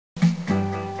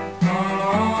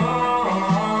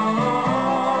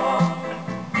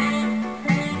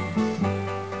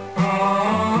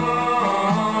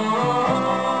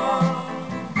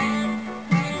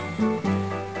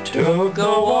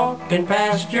walking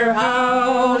past your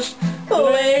house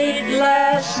late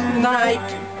last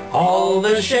night. All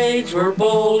the shades were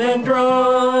pulled and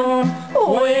drawn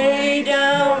way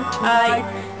down tight,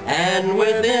 and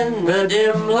within the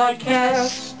dim light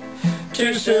cast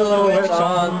two silhouettes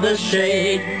on the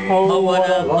shade. Oh, what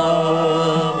a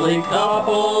lovely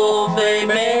couple they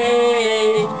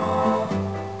made.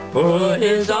 Put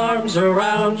his arms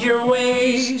around your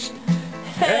waist,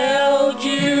 held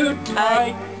you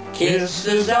tight,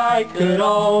 kisses I could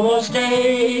almost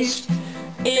taste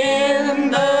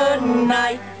in the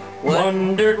night.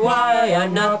 Wondered why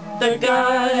I'm not the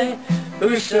guy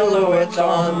whose silhouette's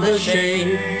on the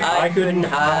shade. I couldn't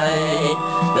hide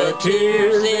the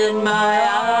tears in my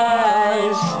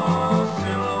eyes.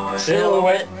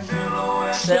 Silhouette,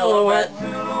 silhouette,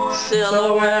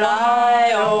 silhouette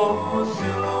I-oh.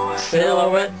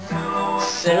 Silhouette,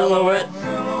 silhouette,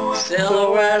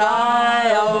 silhouette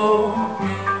I-oh.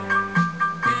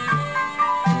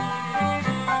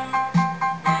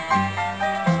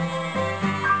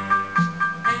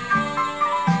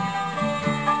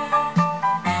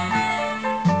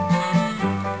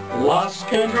 Lost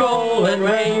control and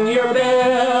rang your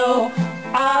bell.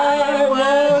 I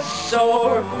was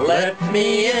sore. Let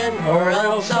me in or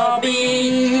else I'll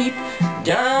beat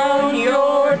down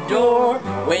your door.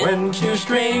 When two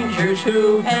strangers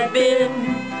who had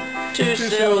been two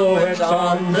silhouettes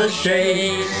on the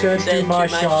shade said to my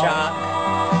shop,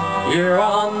 "You're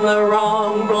on the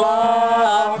wrong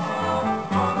block."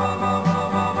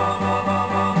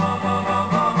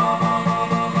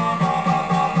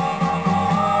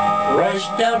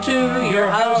 Rushed down to your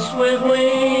house with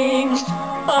wings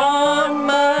on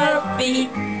my feet.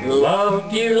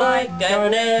 Loved you like I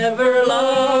never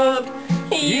loved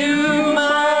you,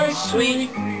 my sweet.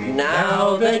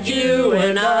 Now that you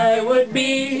and I would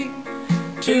be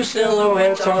two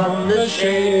silhouettes on the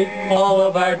shade all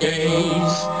of our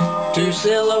days. Two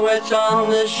silhouettes on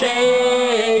the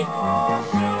shade.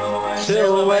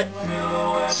 Silhouette,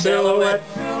 silhouette,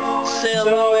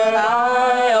 silhouette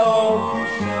I-oh.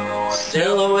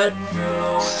 Silhouette,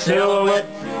 silhouette,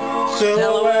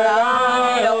 silhouette I-oh.